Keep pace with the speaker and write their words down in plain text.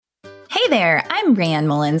Hey there, I'm Rayanne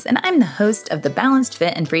Mullins, and I'm the host of the Balanced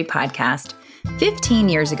Fit and Free podcast. 15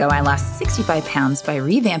 years ago, I lost 65 pounds by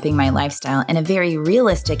revamping my lifestyle in a very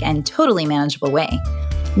realistic and totally manageable way.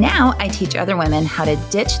 Now, I teach other women how to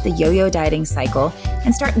ditch the yo-yo dieting cycle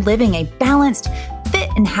and start living a balanced,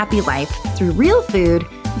 fit, and happy life through real food,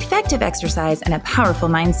 effective exercise, and a powerful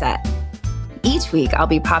mindset. Each week, I'll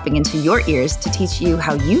be popping into your ears to teach you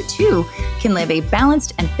how you too can live a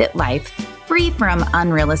balanced and fit life, free from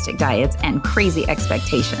unrealistic diets and crazy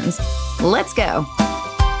expectations. Let's go.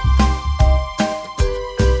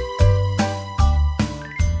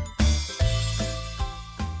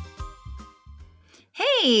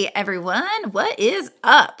 Hey everyone, what is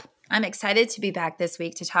up? I'm excited to be back this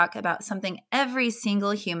week to talk about something every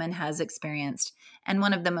single human has experienced and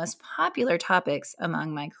one of the most popular topics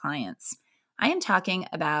among my clients. I am talking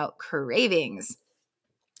about cravings.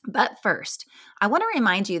 But first, I want to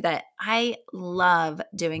remind you that I love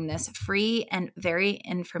doing this free and very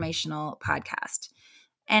informational podcast.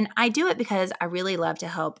 And I do it because I really love to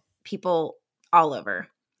help people all over.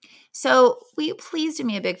 So will you please do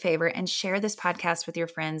me a big favor and share this podcast with your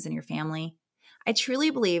friends and your family? I truly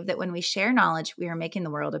believe that when we share knowledge, we are making the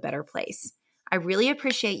world a better place. I really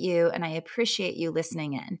appreciate you, and I appreciate you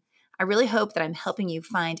listening in. I really hope that I'm helping you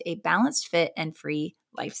find a balanced, fit, and free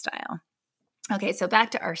lifestyle. Okay, so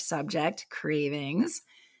back to our subject, cravings.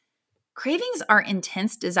 Cravings are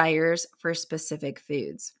intense desires for specific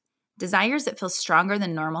foods, desires that feel stronger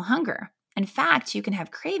than normal hunger. In fact, you can have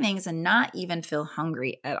cravings and not even feel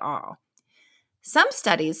hungry at all. Some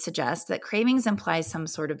studies suggest that cravings imply some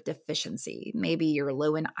sort of deficiency. Maybe you're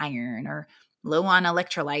low in iron or low on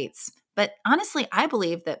electrolytes. But honestly, I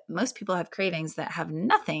believe that most people have cravings that have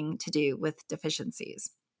nothing to do with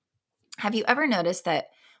deficiencies. Have you ever noticed that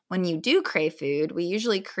when you do crave food, we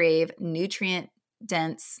usually crave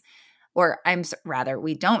nutrient-dense,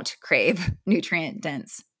 we don't crave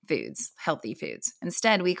nutrient-dense foods, healthy foods.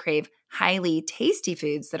 Instead, we crave highly tasty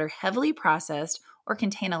foods that are heavily processed or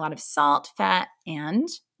contain a lot of salt, fat,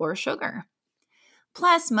 or sugar.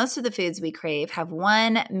 Plus, most of the foods we crave have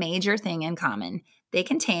one major thing in common. They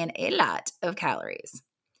contain a lot of calories.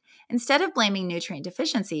 Instead of blaming nutrient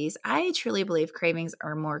deficiencies, I truly believe cravings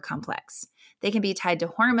are more complex. They can be tied to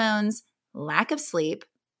hormones, lack of sleep,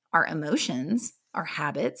 our emotions, our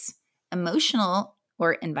habits, emotional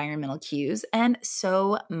or environmental cues, and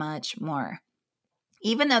so much more.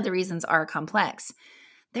 Even though the reasons are complex,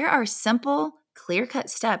 there are simple,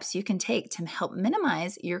 clear-cut steps you can take to help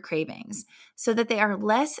minimize your cravings so that they are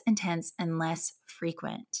less intense and less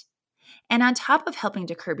frequent. And on top of helping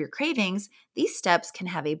to curb your cravings, these steps can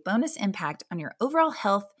have a bonus impact on your overall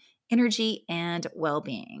health, energy, and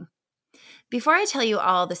well-being. Before I tell you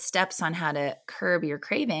all the steps on how to curb your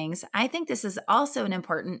cravings, I think this is also an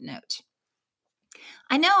important note.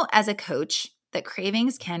 I know as a coach that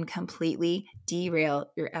cravings can completely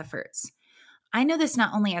derail your efforts. I know this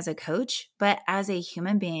not only as a coach, but as a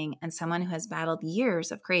human being and someone who has battled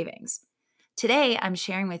years of cravings. Today, I'm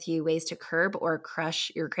sharing with you ways to curb or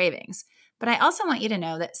crush your cravings. But I also want you to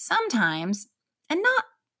know that sometimes, and not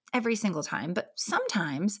every single time, but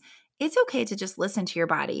sometimes it's okay to just listen to your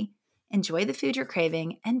body, enjoy the food you're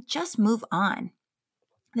craving, and just move on.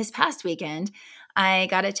 This past weekend, I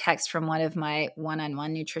got a text from one of my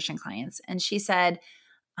one-on-one nutrition clients, and she said,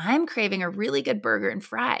 "I'm craving a really good burger and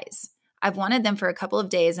fries. I've wanted them for a couple of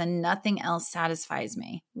days and nothing else satisfies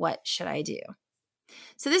me. What should I do?"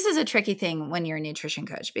 So this is a tricky thing when you're a nutrition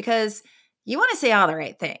coach because you want to say all the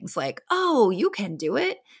right things like, "Oh, you can do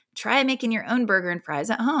it. Try making your own burger and fries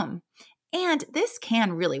at home." And this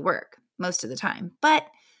can really work most of the time. But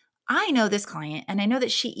I know this client and I know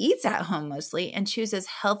that she eats at home mostly and chooses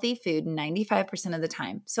healthy food 95% of the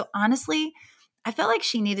time. So honestly, I felt like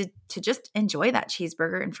she needed to just enjoy that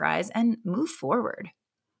cheeseburger and fries and move forward.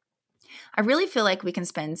 I really feel like we can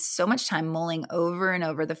spend so much time mulling over and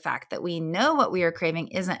over the fact that we know what we are craving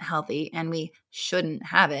isn't healthy and we shouldn't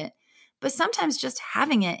have it, but sometimes just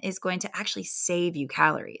having it is going to actually save you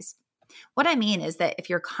calories. What I mean is that if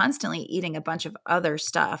you're constantly eating a bunch of other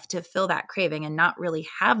stuff to fill that craving and not really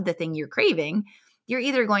have the thing you're craving, you're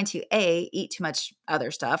either going to A, eat too much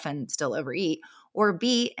other stuff and still overeat, or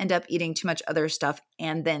B, end up eating too much other stuff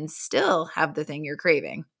and then still have the thing you're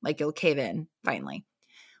craving, like you'll cave in finally.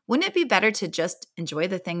 Wouldn't it be better to just enjoy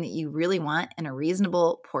the thing that you really want in a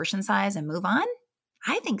reasonable portion size and move on?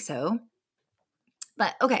 I think so.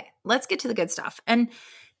 But okay, let's get to the good stuff. And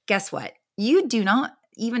guess what? You do not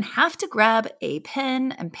even have to grab a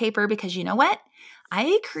pen and paper because you know what?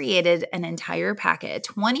 I created an entire packet,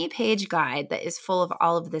 a 20-page guide that is full of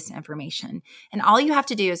all of this information. And all you have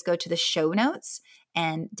to do is go to the show notes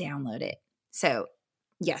and download it. So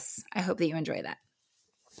Yes, I hope that you enjoy that.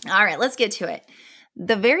 All right, let's get to it.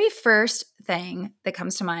 The very first thing that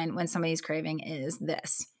comes to mind when somebody's craving is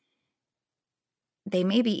this. They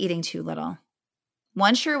may be eating too little.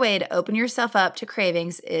 One sure way to open yourself up to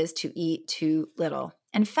cravings is to eat too little.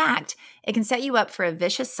 In fact, it can set you up for a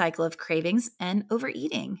vicious cycle of cravings and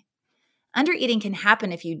overeating. Undereating can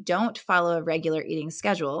happen if you don't follow a regular eating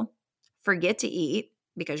schedule, forget to eat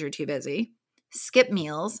because you're too busy, skip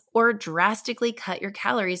meals, or drastically cut your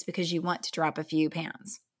calories because you want to drop a few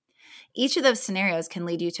pounds. Each of those scenarios can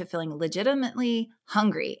lead you to feeling legitimately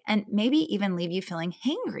hungry and maybe even leave you feeling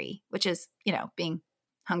hangry, which is, being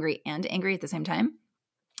hungry and angry at the same time,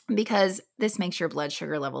 because this makes your blood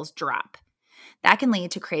sugar levels drop. That can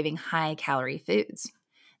lead to craving high-calorie foods.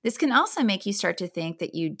 This can also make you start to think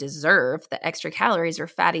that you deserve the extra calories or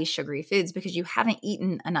fatty, sugary foods because you haven't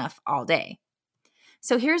eaten enough all day.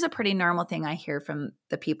 So here's a pretty normal thing I hear from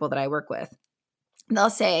the people that I work with. They'll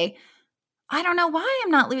say, I don't know why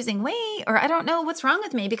I'm not losing weight, or I don't know what's wrong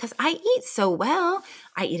with me because I eat so well.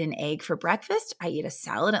 I eat an egg for breakfast. I eat a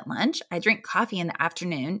salad at lunch. I drink coffee in the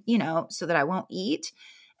afternoon, so that I won't eat.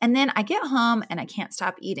 And then I get home and I can't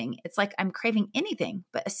stop eating. It's like I'm craving anything,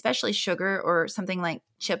 but especially sugar or something like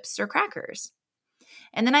chips or crackers.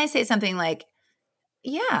 And then I say something like,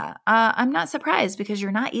 I'm not surprised because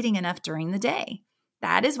you're not eating enough during the day.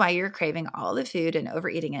 That is why you're craving all the food and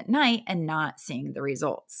overeating at night and not seeing the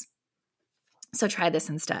results. So try this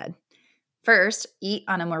instead. First, eat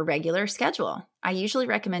on a more regular schedule. I usually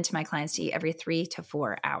recommend to my clients to eat every 3 to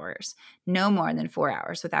 4 hours, no more than 4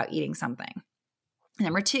 hours without eating something.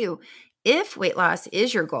 Number 2, if weight loss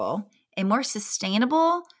is your goal, a more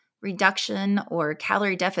sustainable reduction or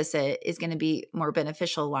calorie deficit is going to be more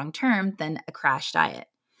beneficial long-term than a crash diet.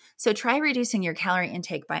 So try reducing your calorie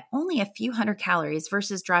intake by only a few hundred calories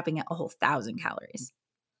versus dropping it a whole 1,000 calories.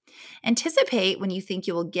 Anticipate when you think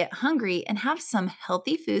you will get hungry and have some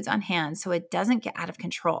healthy foods on hand so it doesn't get out of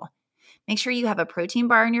control. Make sure you have a protein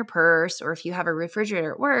bar in your purse, or if you have a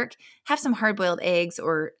refrigerator at work, have some hard-boiled eggs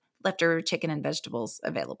or leftover chicken and vegetables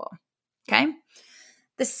available. Okay?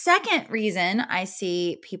 The second reason I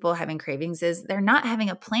see people having cravings is they're not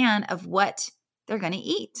having a plan of what they're going to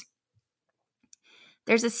eat.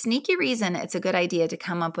 There's a sneaky reason it's a good idea to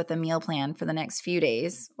come up with a meal plan for the next few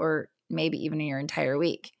days, or maybe even your entire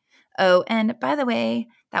week. Oh, and by the way,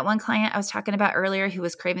 that one client I was talking about earlier who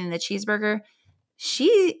was craving the cheeseburger,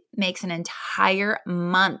 she makes an entire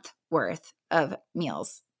month worth of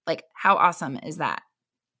meals. Like, how awesome is that?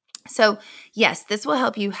 So, yes, this will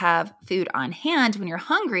help you have food on hand when you're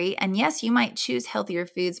hungry. And yes, you might choose healthier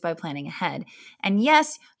foods by planning ahead. And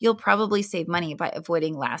yes, you'll probably save money by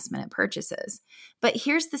avoiding last-minute purchases. But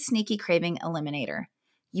here's the sneaky craving eliminator.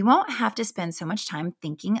 You won't have to spend so much time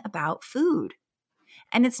thinking about food.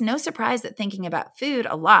 And it's no surprise that thinking about food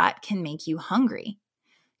a lot can make you hungry.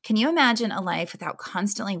 Can you imagine a life without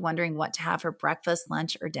constantly wondering what to have for breakfast,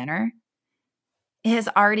 lunch, or dinner? It has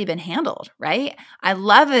already been handled, right? I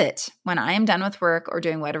love it when I am done with work or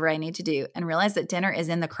doing whatever I need to do and realize that dinner is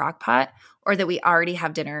in the crock pot or that we already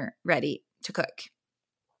have dinner ready to cook.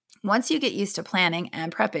 Once you get used to planning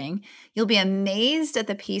and prepping, you'll be amazed at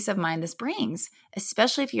the peace of mind this brings,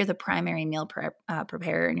 especially if you're the primary meal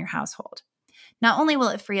preparer in your household. Not only will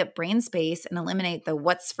it free up brain space and eliminate the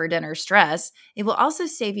what's for dinner stress, it will also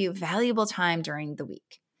save you valuable time during the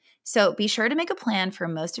week. So be sure to make a plan for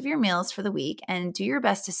most of your meals for the week and do your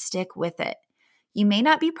best to stick with it. You may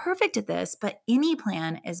not be perfect at this, but any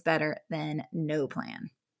plan is better than no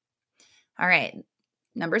plan. All right,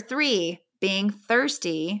 number 3, being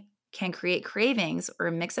thirsty can create cravings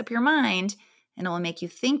or mix up your mind, and it will make you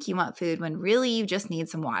think you want food when really you just need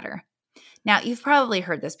some water. Now, you've probably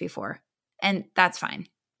heard this before, and that's fine,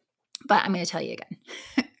 but I'm going to tell you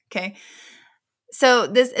again. Okay.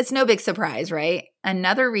 So it's no big surprise, right?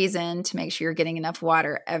 Another reason to make sure you're getting enough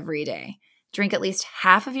water every day. Drink at least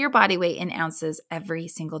half of your body weight in ounces every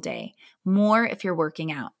single day, more if you're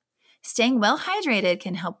working out. Staying well hydrated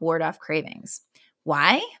can help ward off cravings.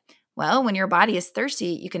 Why? Well, when your body is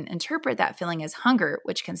thirsty, you can interpret that feeling as hunger,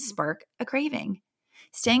 which can spark a craving.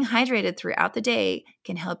 Staying hydrated throughout the day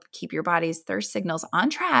can help keep your body's thirst signals on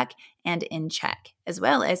track and in check, as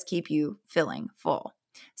well as keep you feeling full.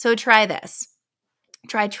 So try this.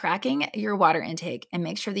 Try tracking your water intake and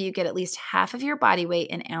make sure that you get at least half of your body weight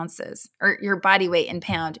in ounces, or your body weight in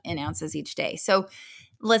pound in ounces each day. So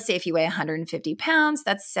let's say if you weigh 150 pounds,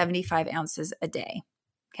 that's 75 ounces a day.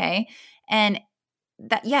 Okay. And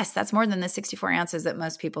that's more than the 64 ounces that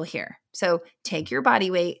most people hear. So take your body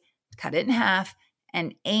weight, cut it in half,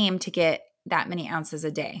 and aim to get that many ounces a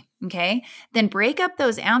day. Okay. Then break up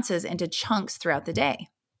those ounces into chunks throughout the day.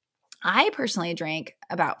 I personally drink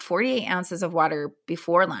about 48 ounces of water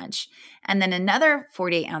before lunch and then another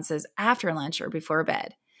 48 ounces after lunch or before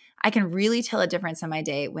bed. I can really tell a difference in my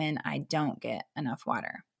day when I don't get enough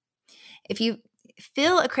water. If you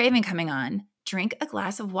feel a craving coming on, drink a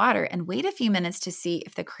glass of water and wait a few minutes to see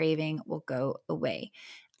if the craving will go away.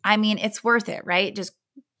 I mean, it's worth it, right? Just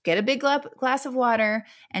get a big glass of water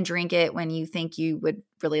and drink it when you think you would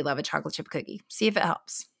really love a chocolate chip cookie. See if it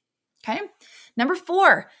helps. Okay. Number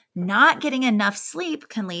 4, not getting enough sleep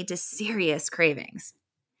can lead to serious cravings.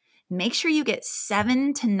 Make sure you get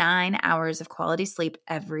 7 to 9 hours of quality sleep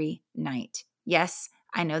every night. Yes,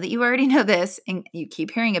 I know that you already know this and you keep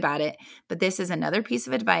hearing about it, but this is another piece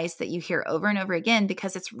of advice that you hear over and over again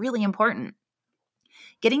because it's really important.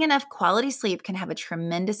 Getting enough quality sleep can have a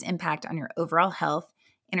tremendous impact on your overall health,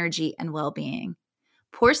 energy, and well-being.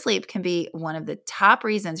 Poor sleep can be one of the top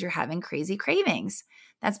reasons you're having crazy cravings.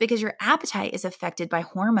 That's because your appetite is affected by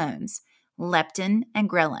hormones, leptin and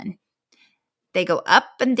ghrelin. They go up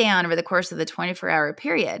and down over the course of the 24-hour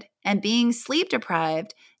period, and being sleep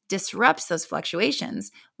deprived disrupts those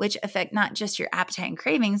fluctuations, which affect not just your appetite and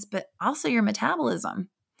cravings, but also your metabolism.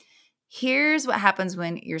 Here's what happens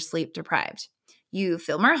when you're sleep deprived. You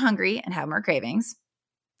feel more hungry and have more cravings.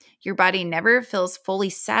 Your body never feels fully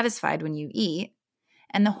satisfied when you eat.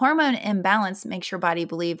 And the hormone imbalance makes your body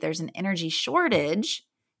believe there's an energy shortage,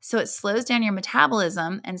 so it slows down your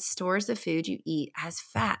metabolism and stores the food you eat as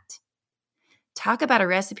fat. Talk about a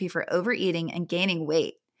recipe for overeating and gaining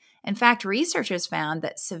weight. In fact, researchers found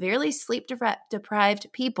that severely sleep-deprived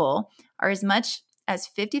people are as much as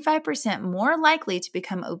 55% more likely to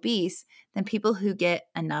become obese than people who get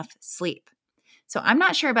enough sleep. So I'm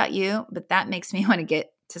not sure about you, but that makes me want to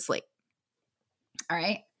get to sleep. All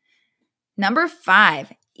right. Number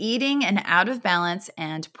 5, eating an out of balance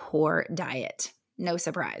and poor diet. No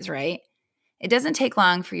surprise, right? It doesn't take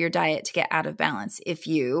long for your diet to get out of balance if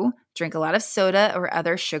you drink a lot of soda or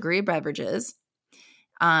other sugary beverages.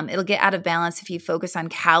 It'll get out of balance if you focus on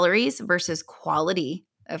calories versus quality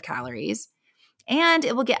of calories. And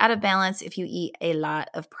it will get out of balance if you eat a lot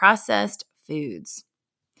of processed foods.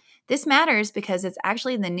 This matters because it's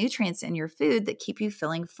actually the nutrients in your food that keep you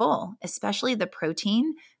feeling full, especially the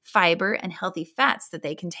protein, fiber, and healthy fats that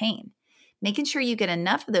they contain. Making sure you get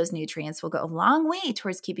enough of those nutrients will go a long way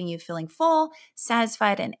towards keeping you feeling full,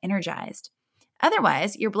 satisfied, and energized.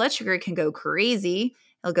 Otherwise, your blood sugar can go crazy.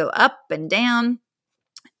 It'll go up and down,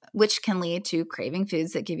 which can lead to craving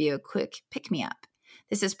foods that give you a quick pick-me-up.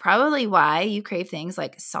 This is probably why you crave things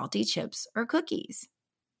like salty chips or cookies,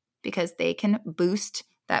 because they can boost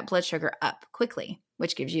that blood sugar up quickly,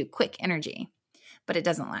 which gives you quick energy, but it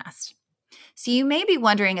doesn't last. So you may be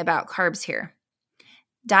wondering about carbs here.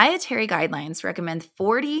 Dietary guidelines recommend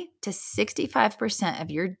 40 to 65%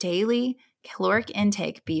 of your daily caloric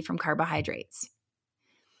intake be from carbohydrates.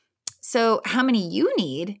 So how many you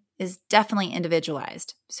need is definitely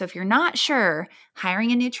individualized. So if you're not sure,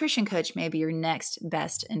 hiring a nutrition coach may be your next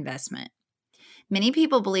best investment. Many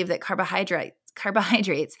people believe that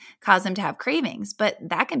carbohydrates cause them to have cravings, but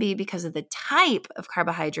that can be because of the type of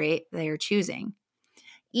carbohydrate they are choosing.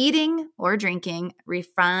 Eating or drinking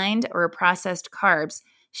refined or processed carbs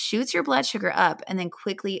shoots your blood sugar up and then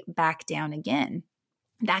quickly back down again.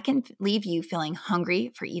 That can leave you feeling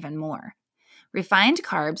hungry for even more. Refined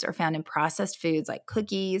carbs are found in processed foods like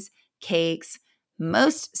cookies, cakes,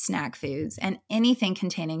 most snack foods, and anything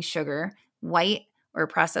containing sugar, white or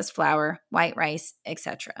processed flour, white rice,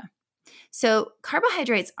 etc. So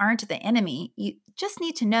carbohydrates aren't the enemy. You just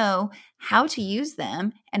need to know how to use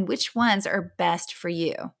them and which ones are best for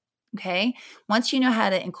you. Okay? Once you know how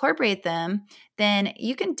to incorporate them, then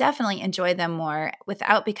you can definitely enjoy them more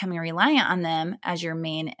without becoming reliant on them as your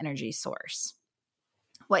main energy source.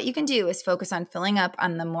 What you can do is focus on filling up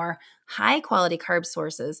on the more high-quality carb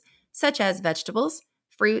sources, such as vegetables,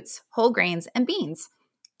 fruits, whole grains, and beans.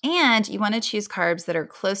 And you want to choose carbs that are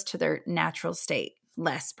close to their natural state,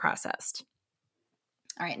 less processed.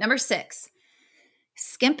 All right, number 6,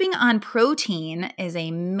 skimping on protein is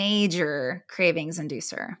a major cravings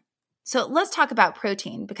inducer. So let's talk about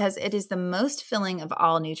protein because it is the most filling of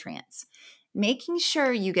all nutrients. Making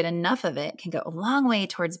sure you get enough of it can go a long way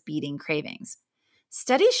towards beating cravings.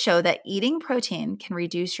 Studies show that eating protein can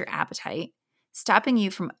reduce your appetite, stopping you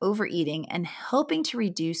from overeating and helping to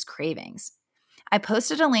reduce cravings. I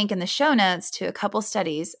posted a link in the show notes to a couple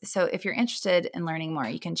studies, so if you're interested in learning more,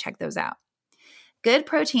 you can check those out. Good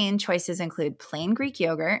protein choices include plain Greek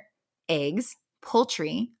yogurt, eggs,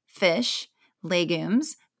 poultry, fish,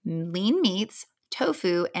 legumes, lean meats,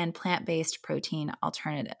 tofu, and plant-based protein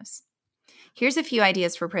alternatives. Here's a few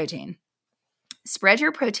ideas for protein. Spread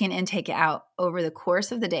your protein intake out over the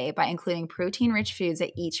course of the day by including protein-rich foods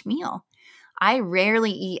at each meal. I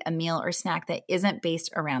rarely eat a meal or snack that isn't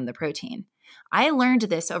based around the protein. I learned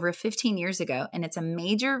this over 15 years ago, and it's a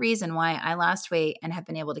major reason why I lost weight and have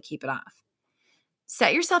been able to keep it off.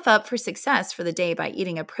 Set yourself up for success for the day by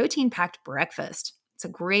eating a protein-packed breakfast. It's a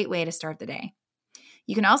great way to start the day.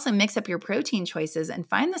 You can also mix up your protein choices and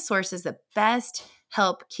find the sources that best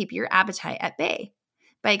help keep your appetite at bay.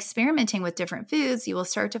 By experimenting with different foods, you will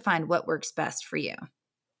start to find what works best for you.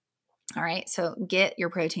 All right, so get your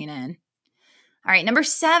protein in. All right, number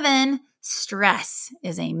 7, stress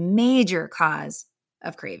is a major cause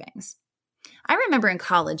of cravings. I remember in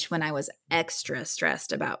college when I was extra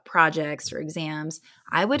stressed about projects or exams,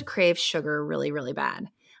 I would crave sugar really, really bad.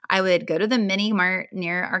 I would go to the mini mart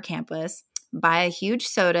near our campus, buy a huge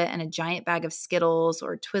soda and a giant bag of Skittles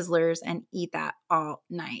or Twizzlers and eat that all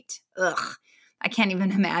night. Ugh, I can't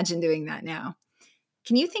even imagine doing that now.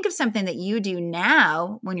 Can you think of something that you do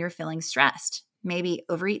now when you're feeling stressed? Maybe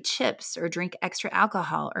overeat chips or drink extra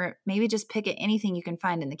alcohol, or maybe just pick at anything you can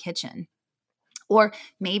find in the kitchen. Or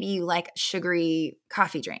maybe you like sugary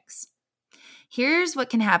coffee drinks. Here's what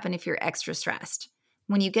can happen if you're extra stressed.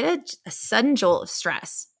 When you get a sudden jolt of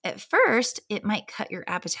stress, at first, it might cut your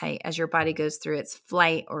appetite as your body goes through its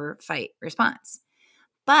flight or fight response.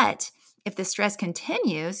 But if the stress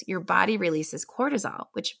continues, your body releases cortisol,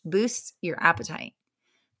 which boosts your appetite.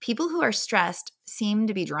 People who are stressed seem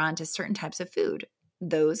to be drawn to certain types of food,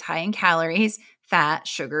 those high in calories, fat,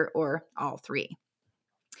 sugar, or all three.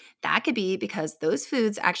 That could be because those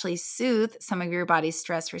foods actually soothe some of your body's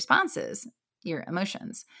stress responses, your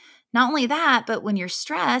emotions. Not only that, but when you're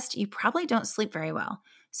stressed, you probably don't sleep very well.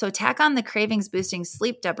 So tack on the cravings boosting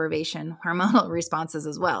sleep deprivation hormonal responses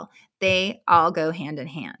as well. They all go hand in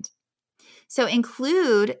hand. So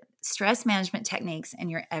include stress management techniques in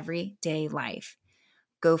your everyday life.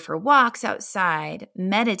 Go for walks outside,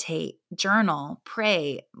 meditate, journal,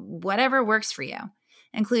 pray, whatever works for you.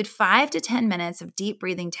 Include 5 to 10 minutes of deep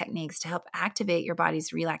breathing techniques to help activate your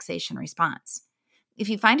body's relaxation response. If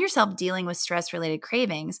you find yourself dealing with stress-related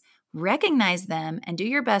cravings, recognize them and do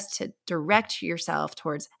your best to direct yourself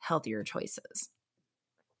towards healthier choices.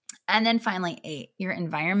 And then finally, 8, your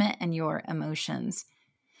environment and your emotions.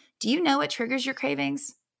 Do you know what triggers your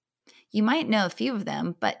cravings? You might know a few of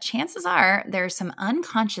them, but chances are there are some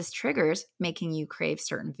unconscious triggers making you crave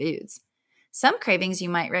certain foods. Some cravings you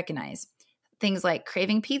might recognize. Things like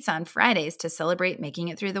craving pizza on Fridays to celebrate making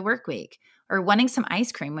it through the work week, or wanting some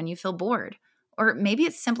ice cream when you feel bored, or maybe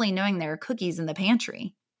it's simply knowing there are cookies in the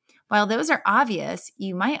pantry. While those are obvious,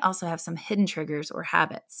 you might also have some hidden triggers or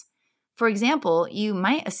habits. For example, you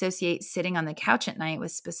might associate sitting on the couch at night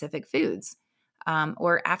with specific foods,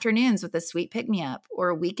 or afternoons with a sweet pick-me-up,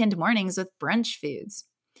 or weekend mornings with brunch foods.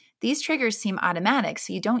 These triggers seem automatic,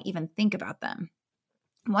 so you don't even think about them.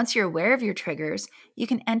 Once you're aware of your triggers, you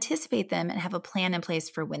can anticipate them and have a plan in place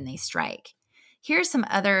for when they strike. Here are some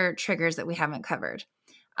other triggers that we haven't covered.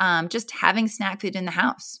 Just having snack food in the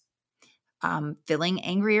house, feeling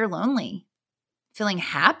angry or lonely, feeling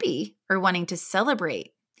happy or wanting to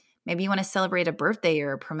celebrate. Maybe you want to celebrate a birthday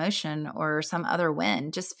or a promotion or some other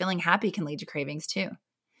win. Just feeling happy can lead to cravings too.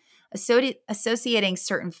 Associating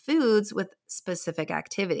certain foods with specific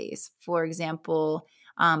activities. For example,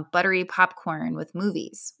 buttery popcorn with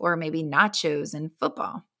movies, or maybe nachos and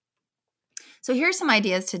football. So here are some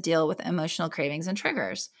ideas to deal with emotional cravings and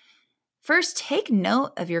triggers. First, take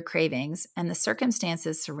note of your cravings and the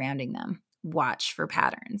circumstances surrounding them. Watch for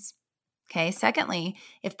patterns. Okay. Secondly,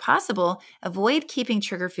 if possible, avoid keeping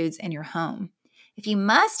trigger foods in your home. If you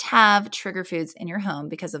must have trigger foods in your home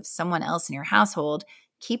because of someone else in your household,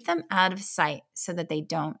 keep them out of sight so that they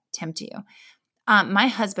don't tempt you. My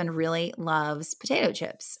husband really loves potato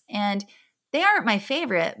chips, and they aren't my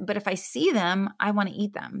favorite, but if I see them, I want to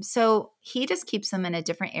eat them. So he just keeps them in a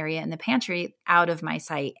different area in the pantry out of my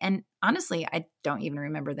sight. And honestly, I don't even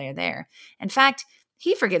remember they're there. In fact,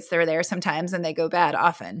 he forgets they're there sometimes and they go bad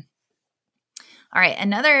often. All right,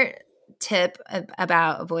 another tip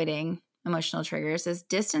about avoiding emotional triggers is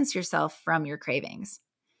distance yourself from your cravings.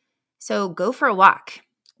 So go for a walk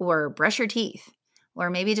or brush your teeth, or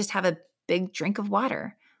maybe just have a big drink of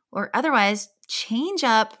water, or otherwise change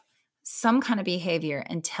up some kind of behavior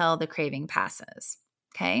until the craving passes.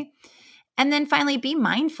 Okay. And then finally, be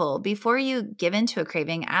mindful. Before you give into a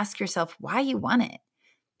craving, ask yourself why you want it.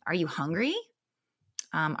 Are you hungry?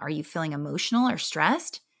 Are you feeling emotional or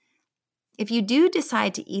stressed? If you do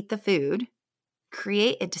decide to eat the food,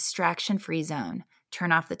 create a distraction-free zone.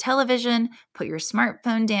 Turn off the television, put your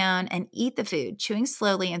smartphone down, and eat the food, chewing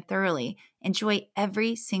slowly and thoroughly. Enjoy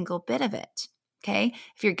every single bit of it. Okay?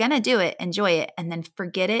 If you're going to do it, enjoy it, and then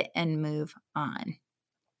forget it and move on.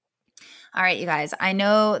 All right, you guys, I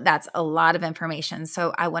know that's a lot of information.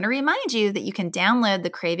 So I want to remind you that you can download the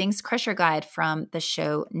Cravings Crusher Guide from the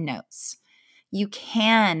show notes. You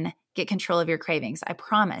can get control of your cravings. I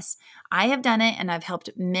promise. I have done it, and I've helped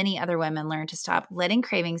many other women learn to stop letting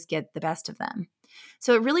cravings get the best of them.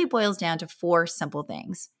 So it really boils down to 4 simple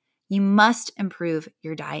things. You must improve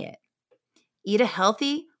your diet. Eat a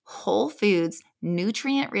healthy, whole foods,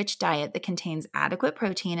 nutrient-rich diet that contains adequate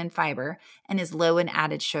protein and fiber and is low in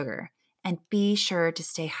added sugar. And be sure to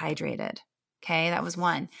stay hydrated. Okay, that was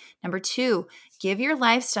 1. Number 2, give your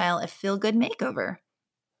lifestyle a feel-good makeover.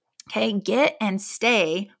 Okay, get and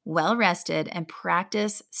stay well-rested and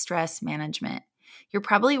practice stress management. You're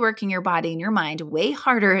probably working your body and your mind way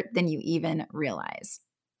harder than you even realize.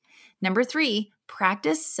 Number 3,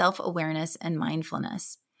 practice self-awareness and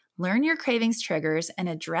mindfulness. Learn your cravings triggers and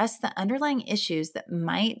address the underlying issues that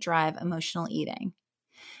might drive emotional eating.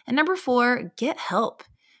 And number 4, get help.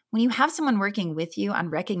 When you have someone working with you on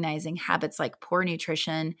recognizing habits like poor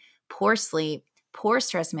nutrition, poor sleep, poor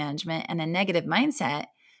stress management, and a negative mindset,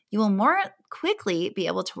 you will more quickly be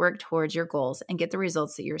able to work towards your goals and get the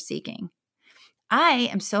results that you're seeking. I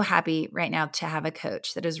am so happy right now to have a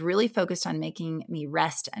coach that is really focused on making me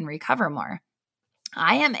rest and recover more.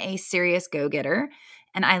 I am a serious go-getter,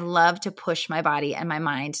 and I love to push my body and my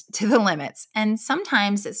mind to the limits. And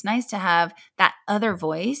sometimes it's nice to have that other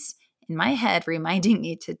voice in my head reminding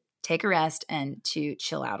me to take a rest and to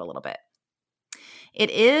chill out a little bit. It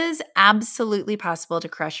is absolutely possible to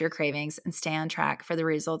crush your cravings and stay on track for the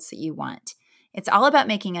results that you want. It's all about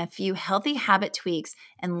making a few healthy habit tweaks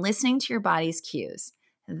and listening to your body's cues.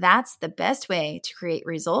 That's the best way to create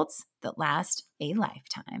results that last a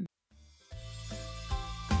lifetime.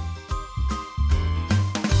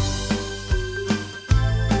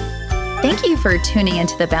 Thank you for tuning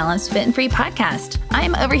into the Balanced, Fit, and Free podcast.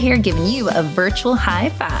 I'm over here giving you a virtual high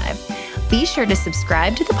five. Be sure to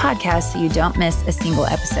subscribe to the podcast so you don't miss a single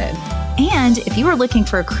episode. And if you are looking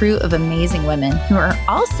for a crew of amazing women who are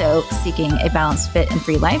also seeking a balanced, fit, and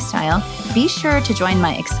free lifestyle, be sure to join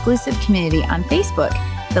my exclusive community on Facebook.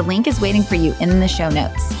 The link is waiting for you in the show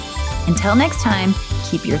notes. Until next time,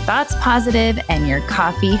 keep your thoughts positive and your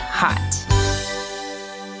coffee hot.